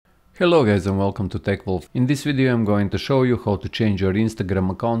Hello guys and welcome to TechWolf. In this video I'm going to show you how to change your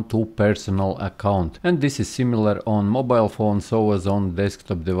Instagram account to personal account, and this is similar on mobile phones so as on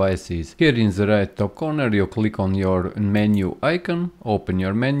desktop devices. Here in the right top corner you click on your menu icon, open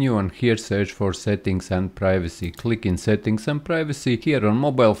your menu and here search for settings and privacy. Click in settings and privacy. Here on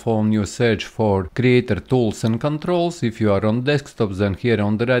mobile phone you search for creator tools and controls. If you are on desktop, then here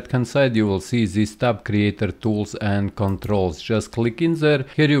on the right hand side you will see this tab creator tools and controls. Just click in there.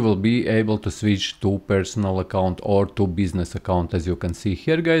 Here you will be able to switch to personal account or to business account. As you can see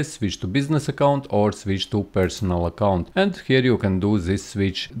here guys, switch to business account or switch to personal account, and here you can do this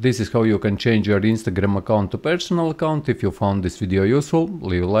switch. This is how you can change your Instagram account to personal account. If you found this video useful,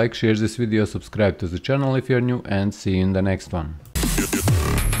 leave a like, share this video, subscribe to the channel if you're new, and see you in the next one.